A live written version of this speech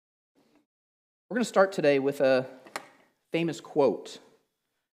We're going to start today with a famous quote,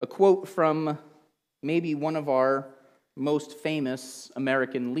 a quote from maybe one of our most famous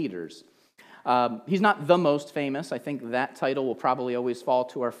American leaders. He's not the most famous. I think that title will probably always fall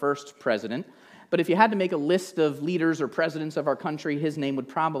to our first president. But if you had to make a list of leaders or presidents of our country, his name would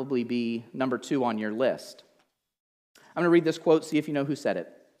probably be number 2 on your list. I'm going to read this quote, see if you know who said it.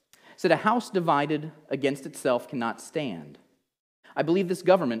 It said, "A house divided against itself cannot stand. I believe this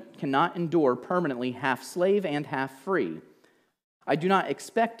government cannot endure permanently half slave and half free. I do not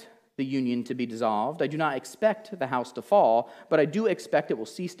expect the union to be dissolved. I do not expect the house to fall, but I do expect it will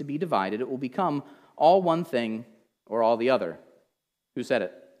cease to be divided. It will become all one thing or all the other." Who said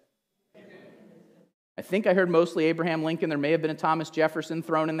it? I think I heard mostly Abraham Lincoln. There may have been a Thomas Jefferson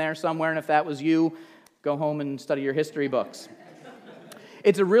thrown in there somewhere, and if that was you, go home and study your history books.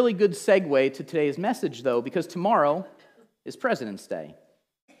 It's a really good segue to today's message, though, because tomorrow is President's Day.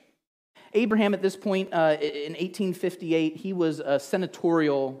 Abraham, at this point, in 1858, he was a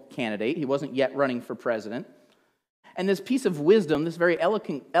senatorial candidate. He wasn't yet running for president. And this piece of wisdom, this very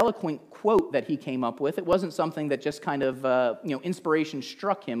eloquent quote that he came up with, it wasn't something that just kind of, inspiration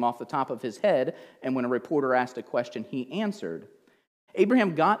struck him off the top of his head, and when a reporter asked a question, he answered.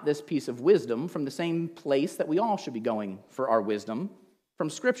 Abraham got this piece of wisdom from the same place that we all should be going for our wisdom,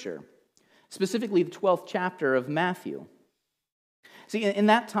 from Scripture, specifically the 12th chapter of Matthew. See, in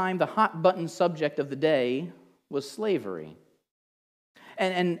that time, the hot-button subject of the day was slavery.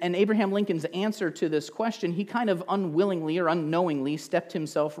 And Abraham Lincoln's answer to this question, he kind of unwillingly or unknowingly stepped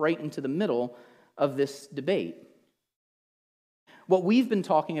himself right into the middle of this debate. What we've been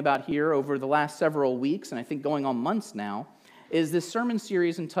talking about here over the last several weeks, and I think going on months now, is this sermon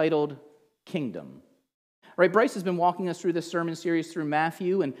series entitled Kingdom. Right, Bryce has been walking us through this sermon series through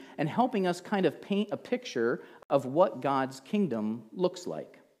Matthew and helping us kind of paint a picture of what God's kingdom looks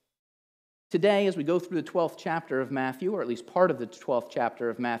like. Today, as we go through the 12th chapter of Matthew, or at least part of the 12th chapter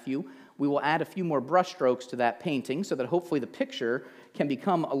of Matthew, we will add a few more brushstrokes to that painting so that hopefully the picture can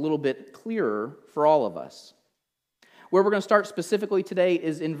become a little bit clearer for all of us. Where we're going to start specifically today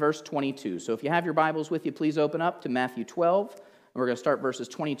is in verse 22. So if you have your Bibles with you, please open up to Matthew 12, and we're going to start verses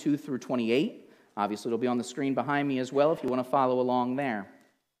 22 through 28. Obviously, it'll be on the screen behind me as well if you want to follow along there.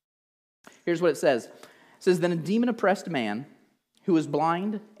 Here's what it says. It says, "Then a demon-oppressed man who was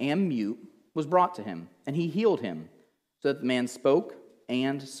blind and mute was brought to him, and he healed him, so that the man spoke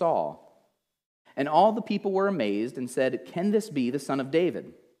and saw. And all the people were amazed and said, 'Can this be the son of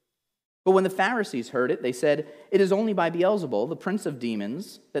David?' But when the Pharisees heard it, they said, 'It is only by Beelzebul, the prince of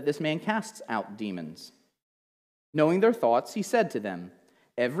demons, that this man casts out demons.' Knowing their thoughts, he said to them,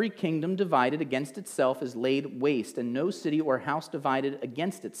 'Every kingdom divided against itself is laid waste, and no city or house divided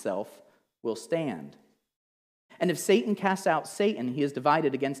against itself will stand. And if Satan casts out Satan, he is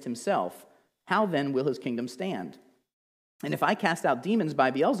divided against himself. How then will his kingdom stand? And if I cast out demons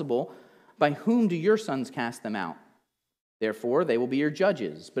by Beelzebul, by whom do your sons cast them out? Therefore they will be your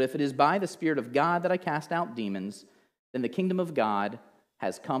judges. But if it is by the Spirit of God that I cast out demons, then the kingdom of God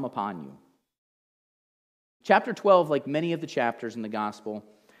has come upon you.'" Chapter 12, like many of the chapters in the Gospels,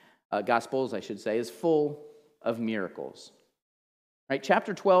 is full of miracles. Right?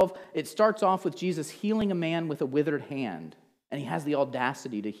 Chapter 12, it starts off with Jesus healing a man with a withered hand, and he has the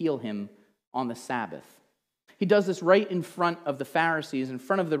audacity to heal him on the Sabbath. He does this right in front of the Pharisees, in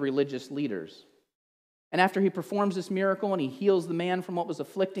front of the religious leaders. And after he performs this miracle and he heals the man from what was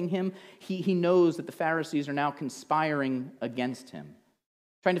afflicting him, he knows that the Pharisees are now conspiring against him,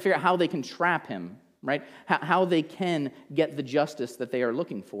 trying to figure out how they can trap him, right? How they can get the justice that they are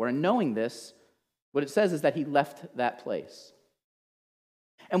looking for. And knowing this, what it says is that he left that place.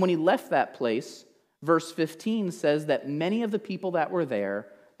 And when he left that place, verse 15 says that many of the people that were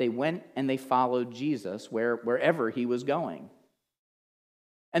there, they went and they followed Jesus wherever he was going.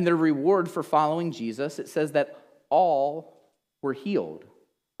 And the reward for following Jesus, it says that all were healed,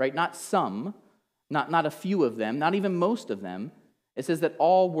 right? Not some, not a few of them, not even most of them. It says that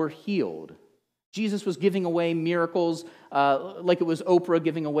all were healed. Jesus was giving away miracles like it was Oprah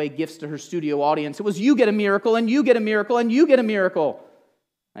giving away gifts to her studio audience. It was, you get a miracle, and you get a miracle, and you get a miracle.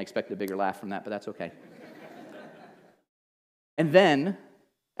 I expected a bigger laugh from that, but that's okay. And then,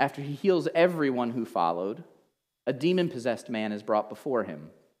 after he heals everyone who followed, a demon-possessed man is brought before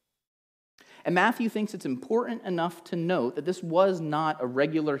him. And Matthew thinks it's important enough to note that this was not a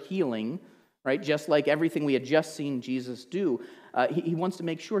regular healing, right? Just like everything we had just seen Jesus do. He wants to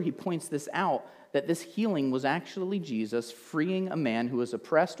make sure he points this out, that this healing was actually Jesus freeing a man who was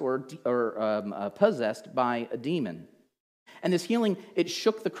oppressed or possessed by a demon. And this healing, it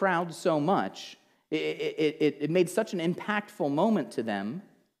shook the crowd so much, it made such an impactful moment to them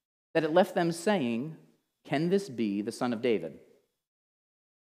that it left them saying, "Can this be the Son of David?"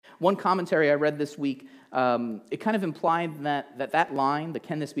 One commentary I read this week, it kind of implied that line, the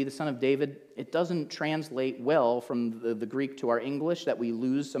 "Can this be the Son of David," it doesn't translate well from the Greek to our English, that we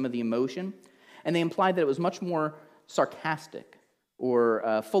lose some of the emotion. And they implied that it was much more sarcastic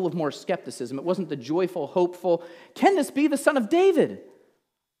or full of more skepticism. It wasn't the joyful, hopeful, "Can this be the Son of David?"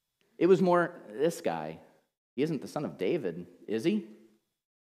 It was more, "This guy, he isn't the Son of David, is he?"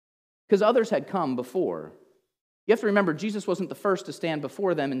 Because others had come before. You have to remember, Jesus wasn't the first to stand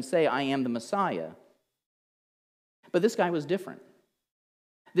before them and say, "I am the Messiah." But this guy was different.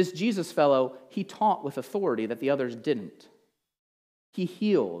 This Jesus fellow, he taught with authority that the others didn't. He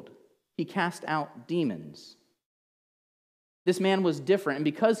healed. He cast out demons. This man was different, and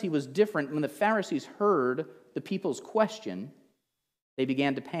because he was different, when the Pharisees heard the people's question, they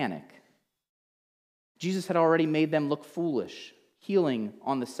began to panic. Jesus had already made them look foolish, healing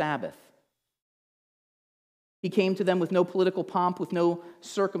on the Sabbath. He came to them with no political pomp, with no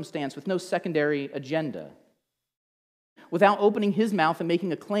circumstance, with no secondary agenda. Without opening his mouth and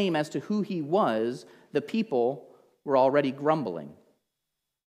making a claim as to who he was, the people were already grumbling.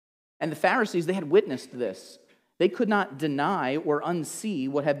 And the Pharisees, they had witnessed this. They could not deny or unsee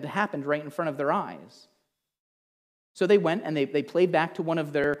what had happened right in front of their eyes. So they went and they played back to one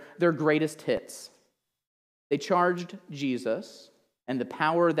of their greatest hits. They charged Jesus and the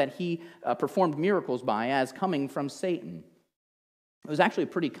power that he performed miracles by as coming from Satan. It was actually a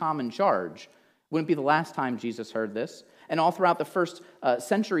pretty common charge. Wouldn't be the last time Jesus heard this. And all throughout the first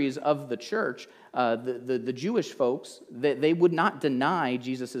centuries of the church, the Jewish folks, they would not deny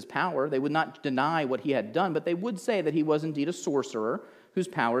Jesus' power. They would not deny what he had done, but they would say that he was indeed a sorcerer whose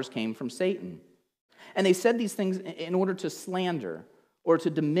powers came from Satan. And they said these things in order to slander or to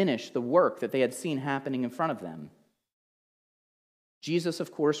diminish the work that they had seen happening in front of them. Jesus,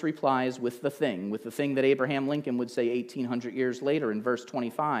 of course, replies with the thing that Abraham Lincoln would say 1,800 years later in verse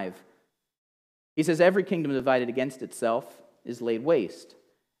 25. He says, "Every kingdom divided against itself is laid waste,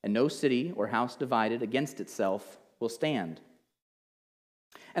 and no city or house divided against itself will stand."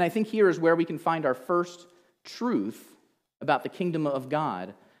 And I think here is where we can find our first truth about the kingdom of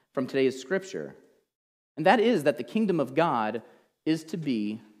God from today's scripture. And that is that the kingdom of God is to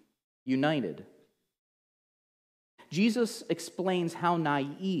be united. Jesus explains how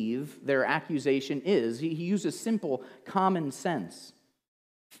naive their accusation is. He uses simple common sense.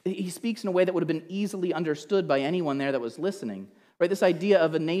 He speaks in a way that would have been easily understood by anyone there that was listening. Right? This idea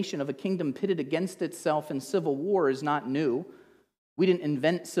of a nation, of a kingdom pitted against itself in civil war is not new. We didn't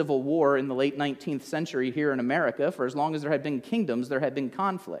invent civil war in the late 19th century here in America. For as long as there had been kingdoms, there had been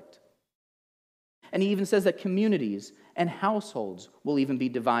conflict. And he even says that communities and households will even be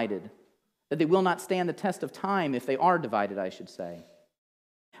divided, that they will not stand the test of time if they are divided, I should say.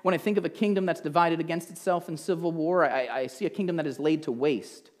 When I think of a kingdom that's divided against itself in civil war, I see a kingdom that is laid to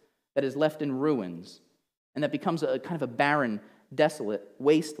waste, that is left in ruins, and that becomes a kind of a barren, desolate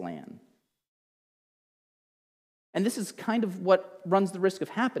wasteland. And this is kind of what runs the risk of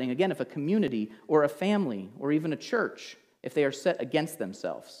happening, again, if a community or a family or even a church, if they are set against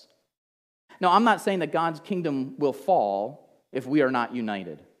themselves. Now, I'm not saying that God's kingdom will fall if we are not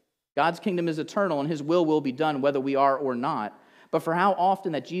united. God's kingdom is eternal, and his will be done whether we are or not. But for how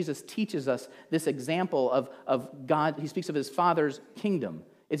often that Jesus teaches us this example of God, he speaks of his Father's kingdom.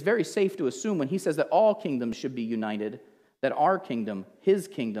 It's very safe to assume when he says that all kingdoms should be united, that our kingdom, his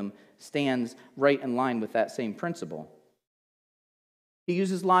kingdom, stands right in line with that same principle. He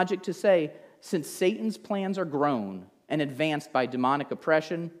uses logic to say, since Satan's plans are grown and advanced by demonic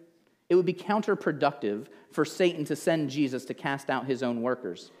oppression, it would be counterproductive for Satan to send Jesus to cast out his own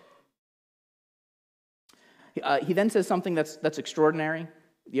workers. He then says something that's extraordinary.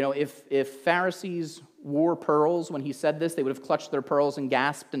 You know, if Pharisees wore pearls when he said this, they would have clutched their pearls and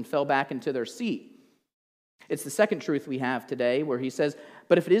gasped and fell back into their seat. It's the second truth we have today where he says,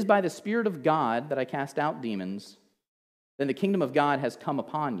 "But if it is by the Spirit of God that I cast out demons, then the kingdom of God has come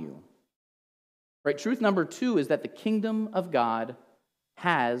upon you." Right? Truth number 2 is that the kingdom of God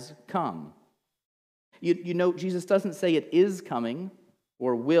has come. You know, Jesus doesn't say it is coming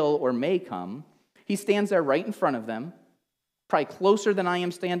or will or may come. He stands there right in front of them, probably closer than I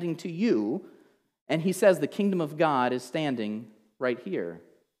am standing to you, and he says the kingdom of God is standing right here.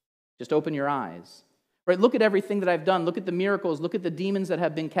 Just open your eyes. Right? Look at everything that I've done. Look at the miracles. Look at the demons that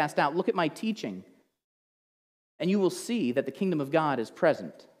have been cast out. Look at my teaching. And you will see that the kingdom of God is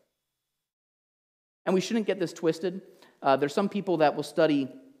present. And we shouldn't get this twisted. There's some people that will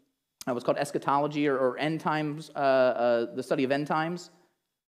study what's called eschatology or end times, the study of end times.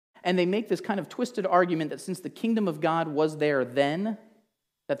 And they make this kind of twisted argument that since the kingdom of God was there then,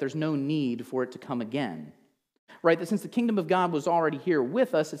 that there's no need for it to come again. Right? That since the kingdom of God was already here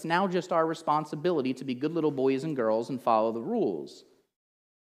with us, it's now just our responsibility to be good little boys and girls and follow the rules.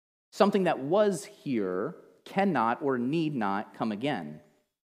 Something that was here cannot or need not come again.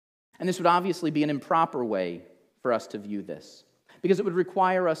 And this would obviously be an improper way for us to view this, because it would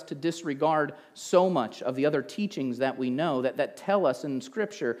require us to disregard so much of the other teachings that we know that tell us in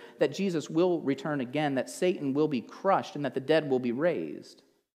Scripture that Jesus will return again, that Satan will be crushed, and that the dead will be raised.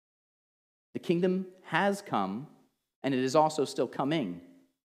 The kingdom has come, and it is also still coming.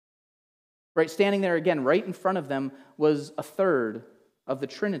 Right, standing there again, right in front of them, was a third of the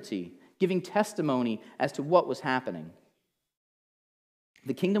Trinity, giving testimony as to what was happening.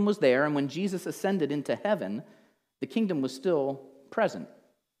 The kingdom was there, and when Jesus ascended into heaven, the kingdom was still present.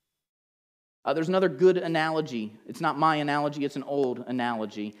 There's another good analogy. It's not my analogy, it's an old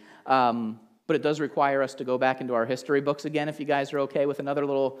analogy. But it does require us to go back into our history books again, if you guys are okay with another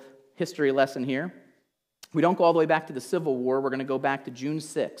little history lesson here. We don't go all the way back to the Civil War. We're going to go back to June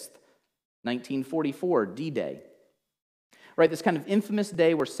 6th, 1944, D-Day. Right, this kind of infamous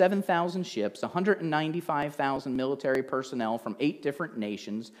day where 7,000 ships, 195,000 military personnel from 8 different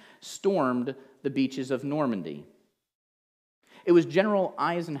nations stormed the beaches of Normandy. It was General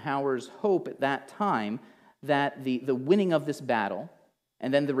Eisenhower's hope at that time that the winning of this battle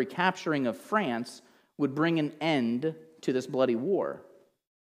and then the recapturing of France would bring an end to this bloody war.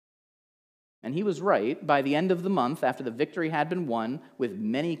 And he was right. By the end of the month, after the victory had been won, with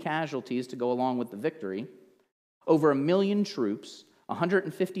many casualties to go along with the victory, over 1 million troops,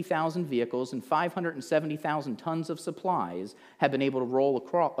 150,000 vehicles, and 570,000 tons of supplies had been able to roll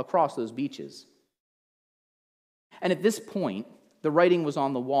across those beaches. And at this point, the writing was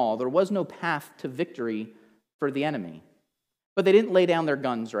on the wall. There was no path to victory for the enemy. But they didn't lay down their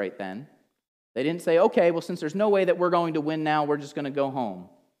guns right then. They didn't say, okay, well, since there's no way that we're going to win now, we're just going to go home.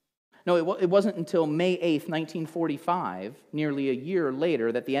 No, it wasn't until May 8th, 1945, nearly a year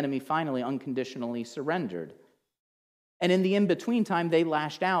later, that the enemy finally unconditionally surrendered. And in the in-between time, they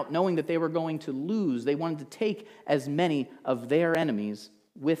lashed out, knowing that they were going to lose. They wanted to take as many of their enemies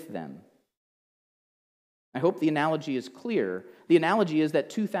with them. I hope the analogy is clear. The analogy is that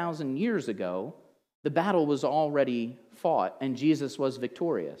 2,000 years ago, the battle was already fought, and Jesus was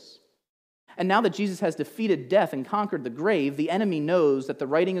victorious. And now that Jesus has defeated death and conquered the grave, the enemy knows that the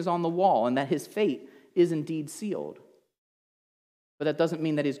writing is on the wall and that his fate is indeed sealed. But that doesn't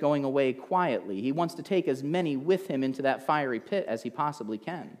mean that he's going away quietly. He wants to take as many with him into that fiery pit as he possibly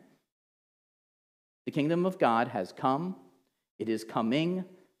can. The kingdom of God has come, it is coming,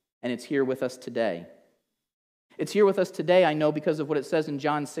 and it's here with us today. It's here with us today, I know, because of what it says in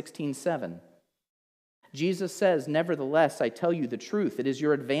John 16:7. Jesus says, "Nevertheless, I tell you the truth, it is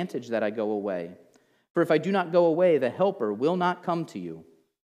your advantage that I go away. For if I do not go away, the Helper will not come to you.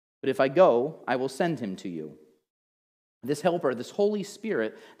 But if I go, I will send him to you." This Helper, this Holy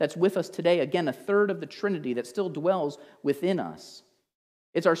Spirit that's with us today, again, a third of the Trinity that still dwells within us.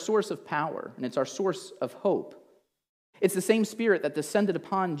 It's our source of power, and it's our source of hope. It's the same Spirit that descended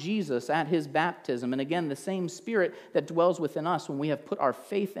upon Jesus at his baptism, and again, the same Spirit that dwells within us when we have put our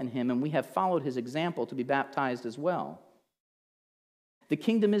faith in him and we have followed his example to be baptized as well. The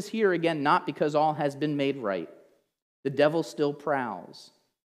kingdom is here again, not because all has been made right. The devil still prowls.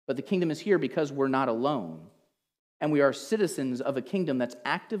 But the kingdom is here because we're not alone. And we are citizens of a kingdom that's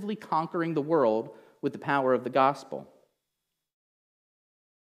actively conquering the world with the power of the gospel.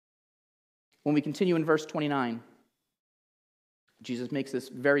 When we continue in verse 29, Jesus makes this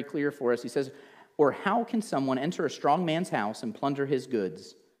very clear for us. He says, "Or how can someone enter a strong man's house and plunder his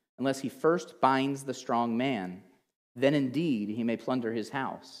goods, unless he first binds the strong man? Then indeed he may plunder his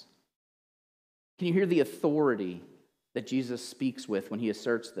house." Can you hear the authority that Jesus speaks with when he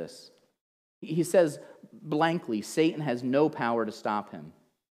asserts this? He says blankly, Satan has no power to stop him.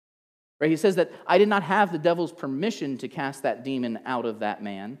 Right? He says that I did not have the devil's permission to cast that demon out of that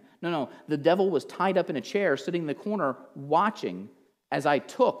man. No, the devil was tied up in a chair, sitting in the corner, watching as I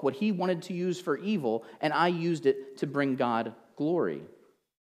took what he wanted to use for evil, and I used it to bring God glory.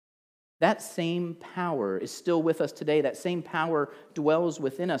 That same power is still with us today. That same power dwells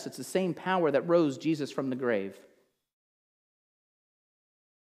within us. It's the same power that rose Jesus from the grave.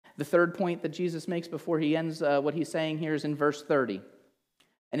 The third point that Jesus makes before he ends what he's saying here is in verse 30.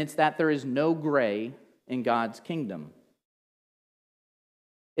 And it's that there is no gray in God's kingdom.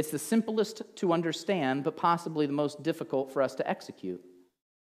 It's the simplest to understand, but possibly the most difficult for us to execute,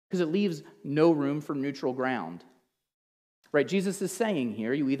 because it leaves no room for neutral ground. Right? Jesus is saying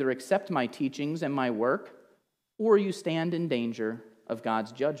here, you either accept my teachings and my work, or you stand in danger of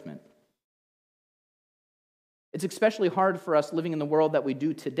God's judgment. It's especially hard for us living in the world that we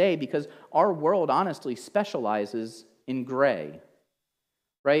do today because our world honestly specializes in gray,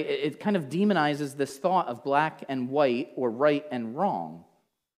 right? It kind of demonizes this thought of black and white or right and wrong.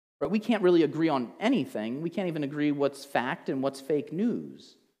 Right? We can't really agree on anything. We can't even agree what's fact and what's fake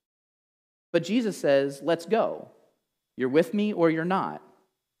news. But Jesus says, let's go. You're with me or you're not.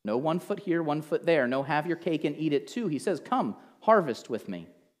 No 1 foot here, 1 foot there. No have your cake and eat it too. He says, come, harvest with me.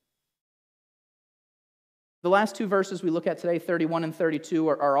 The last two verses we look at today, 31 and 32,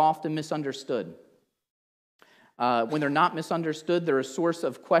 are often misunderstood. When they're not misunderstood, they're a source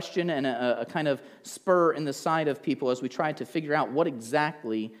of question and a kind of spur in the side of people as we try to figure out what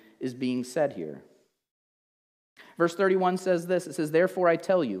exactly is being said here. Verse 31 says this, it says, therefore I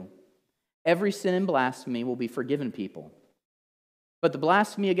tell you, every sin and blasphemy will be forgiven people, but the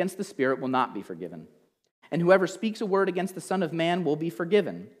blasphemy against the Spirit will not be forgiven. And whoever speaks a word against the Son of Man will be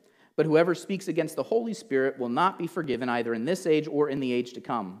forgiven, but whoever speaks against the Holy Spirit will not be forgiven either in this age or in the age to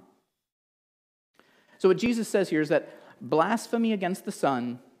come. So what Jesus says here is that blasphemy against the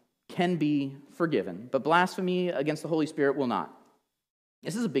Son can be forgiven, but blasphemy against the Holy Spirit will not.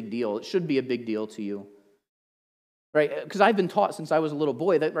 This is a big deal. It should be a big deal to you. Right? Because I've been taught since I was a little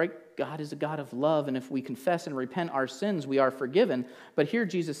boy that, right, God is a God of love, and if we confess and repent our sins, we are forgiven. But here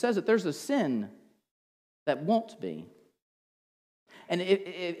Jesus says that there's a sin that won't be. And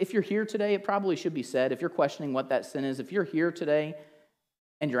if you're here today, it probably should be said, if you're questioning what that sin is, if you're here today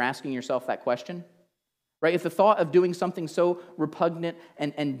and you're asking yourself that question, right? If the thought of doing something so repugnant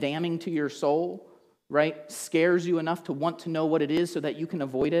and damning to your soul, right, scares you enough to want to know what it is so that you can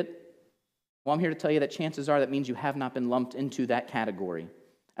avoid it, well, I'm here to tell you that chances are that means you have not been lumped into that category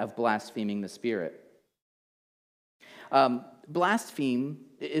of blaspheming the Spirit. Blaspheme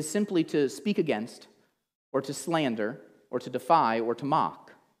is simply to speak against or to slander or to defy, or to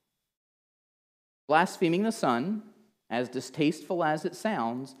mock. Blaspheming the Son, as distasteful as it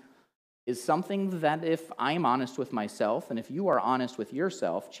sounds, is something that if I'm honest with myself, and if you are honest with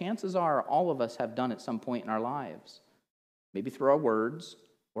yourself, chances are all of us have done at some point in our lives. Maybe through our words,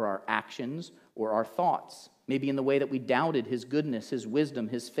 or our actions, or our thoughts. Maybe in the way that we doubted His goodness, His wisdom,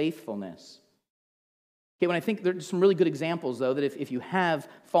 His faithfulness. Okay, when I think there's some really good examples, though, that if you have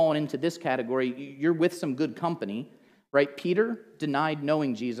fallen into this category, you're with some good company. Right? Peter denied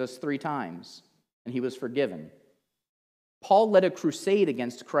knowing Jesus 3 times, and he was forgiven. Paul led a crusade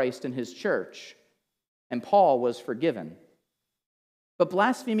against Christ and his church, and Paul was forgiven. But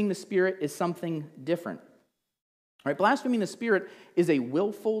blaspheming the Spirit is something different. Right? Blaspheming the Spirit is a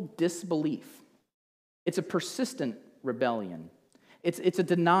willful disbelief. It's a persistent rebellion. It's a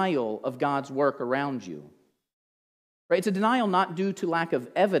denial of God's work around you. Right? It's a denial not due to lack of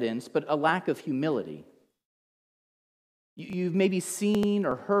evidence, but a lack of humility. You've maybe seen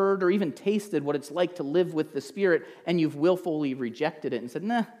or heard or even tasted what it's like to live with the Spirit, and you've willfully rejected it and said,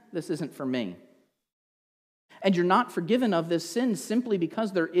 nah, this isn't for me. And you're not forgiven of this sin simply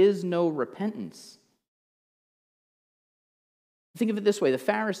because there is no repentance. Think of it this way, the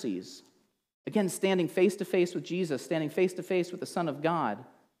Pharisees, again, standing face to face with Jesus, standing face to face with the Son of God,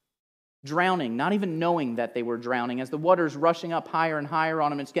 drowning, not even knowing that they were drowning, as the water's rushing up higher and higher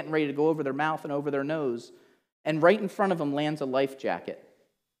on them, it's getting ready to go over their mouth and over their nose. And right in front of them lands a life jacket.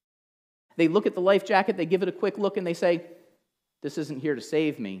 They look at the life jacket, they give it a quick look, and they say, this isn't here to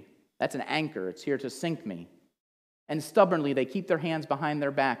save me. That's an anchor. It's here to sink me. And stubbornly, they keep their hands behind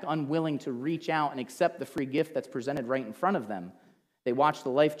their back, unwilling to reach out and accept the free gift that's presented right in front of them. They watch the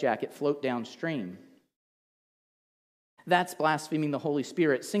life jacket float downstream. That's blaspheming the Holy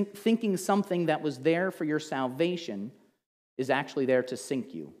Spirit, thinking something that was there for your salvation is actually there to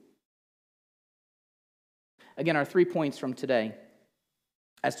sink you. Again, our 3 points from today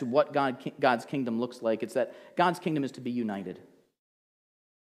as to what God's kingdom looks like, it's that God's kingdom is to be united.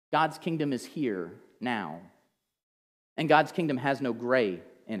 God's kingdom is here now. And God's kingdom has no gray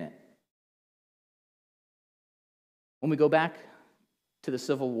in it. When we go back to the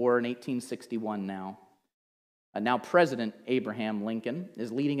Civil War in 1861 now President Abraham Lincoln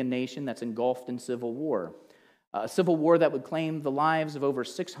is leading a nation that's engulfed in civil war. A civil war that would claim the lives of over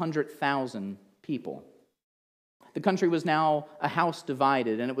 600,000 people. The country was now a house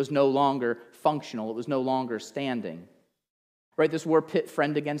divided, and it was no longer functional. It was no longer standing. Right? This war pit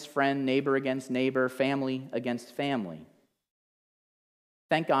friend against friend, neighbor against neighbor, family against family.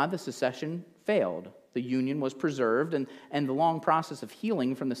 Thank God the secession failed. The Union was preserved, and the long process of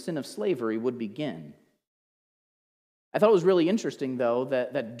healing from the sin of slavery would begin. I thought it was really interesting, though,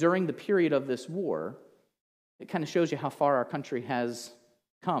 that during the period of this war, it kind of shows you how far our country has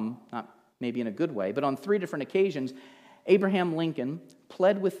come, not maybe in a good way, but on 3 different occasions, Abraham Lincoln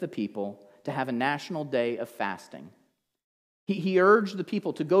pled with the people to have a national day of fasting. He urged the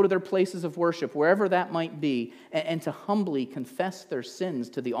people to go to their places of worship, wherever that might be, and to humbly confess their sins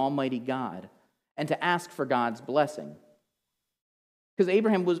to the Almighty God and to ask for God's blessing. Because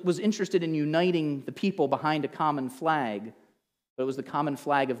Abraham was interested in uniting the people behind a common flag, but it was the common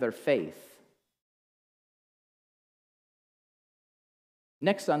flag of their faith.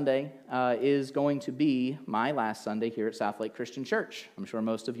 Next Sunday is going to be my last Sunday here at Southlake Christian Church. I'm sure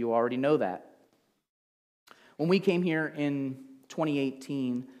most of you already know that. When we came here in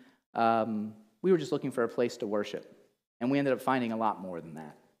 2018, we were just looking for a place to worship, and we ended up finding a lot more than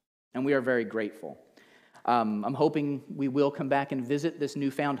that, and we are very grateful. I'm hoping we will come back and visit this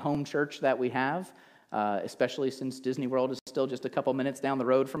newfound home church that we have, especially since Disney World is still just a couple minutes down the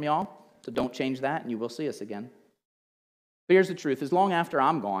road from y'all, so don't change that, and you will see us again. But here's the truth. As long after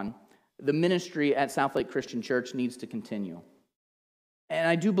I'm gone, the ministry at Southlake Christian Church needs to continue. And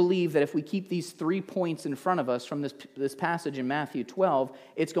I do believe that if we keep these 3 points in front of us from this passage in Matthew 12,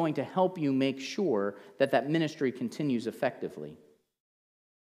 it's going to help you make sure that that ministry continues effectively.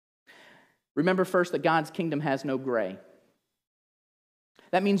 Remember first that God's kingdom has no gray.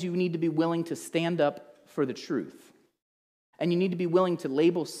 That means you need to be willing to stand up for the truth. And you need to be willing to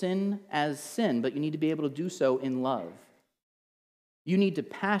label sin as sin, but you need to be able to do so in love. You need to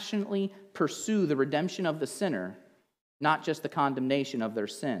passionately pursue the redemption of the sinner, not just the condemnation of their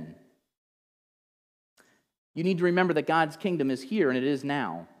sin. You need to remember that God's kingdom is here and it is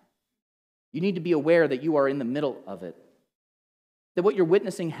now. You need to be aware that you are in the middle of it. That what you're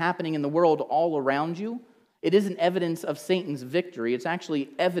witnessing happening in the world all around you, it isn't evidence of Satan's victory. It's actually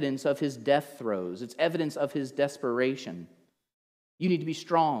evidence of his death throes. It's evidence of his desperation. You need to be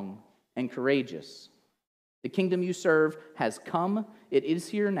strong and courageous. The kingdom you serve has come, it is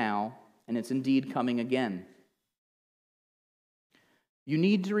here now, and it's indeed coming again. You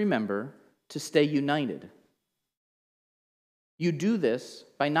need to remember to stay united. You do this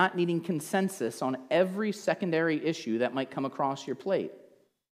by not needing consensus on every secondary issue that might come across your plate.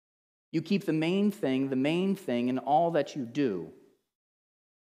 You keep the main thing in all that you do.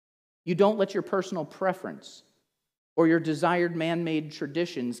 You don't let your personal preference or your desired man-made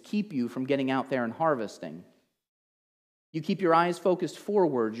traditions keep you from getting out there and harvesting. You keep your eyes focused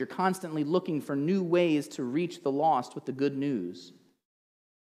forward. You're constantly looking for new ways to reach the lost with the good news.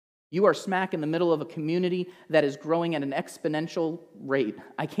 You are smack in the middle of a community that is growing at an exponential rate.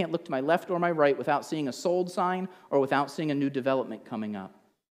 I can't look to my left or my right without seeing a sold sign or without seeing a new development coming up.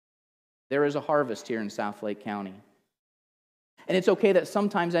 There is a harvest here in Southlake County. And it's okay that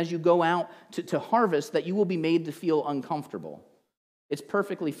sometimes as you go out to harvest that you will be made to feel uncomfortable. It's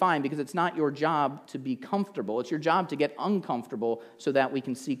perfectly fine because it's not your job to be comfortable. It's your job to get uncomfortable so that we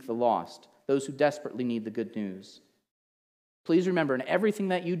can seek the lost, those who desperately need the good news. Please remember, in everything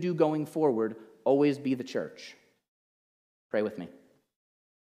that you do going forward, always be the church. Pray with me.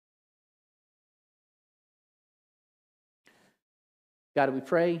 God, we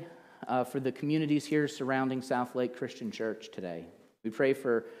pray for the communities here surrounding Southlake Christian Church today. We pray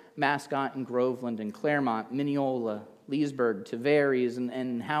for Mascot and Groveland and Claremont, Mineola, Leesburg, Tavares,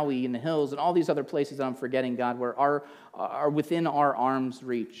 and Howey and the Hills, and all these other places that I'm forgetting, God, where are within our arm's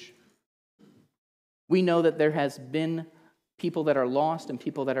reach. We know that there has been people that are lost and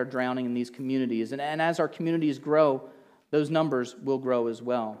people that are drowning in these communities. And as our communities grow, those numbers will grow as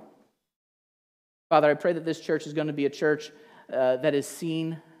well. Father, I pray that this church is going to be a church that is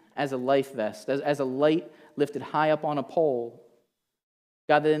seen as a life vest, as a light lifted high up on a pole.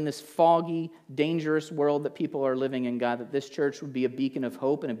 God, that in this foggy, dangerous world that people are living in, God, that this church would be a beacon of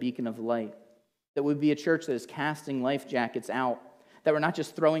hope and a beacon of light. That would be a church that is casting life jackets out. That we're not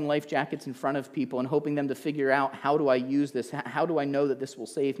just throwing life jackets in front of people and hoping them to figure out, how do I use this? How do I know that this will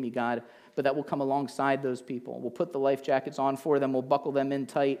save me, God? But that will come alongside those people. We'll put the life jackets on for them. We'll buckle them in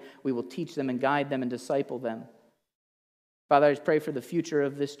tight. We will teach them and guide them and disciple them. Father, I just pray for the future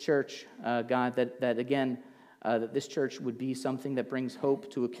of this church, God, that this church would be something that brings hope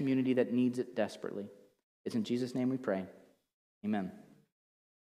to a community that needs it desperately. It's in Jesus' name we pray. Amen.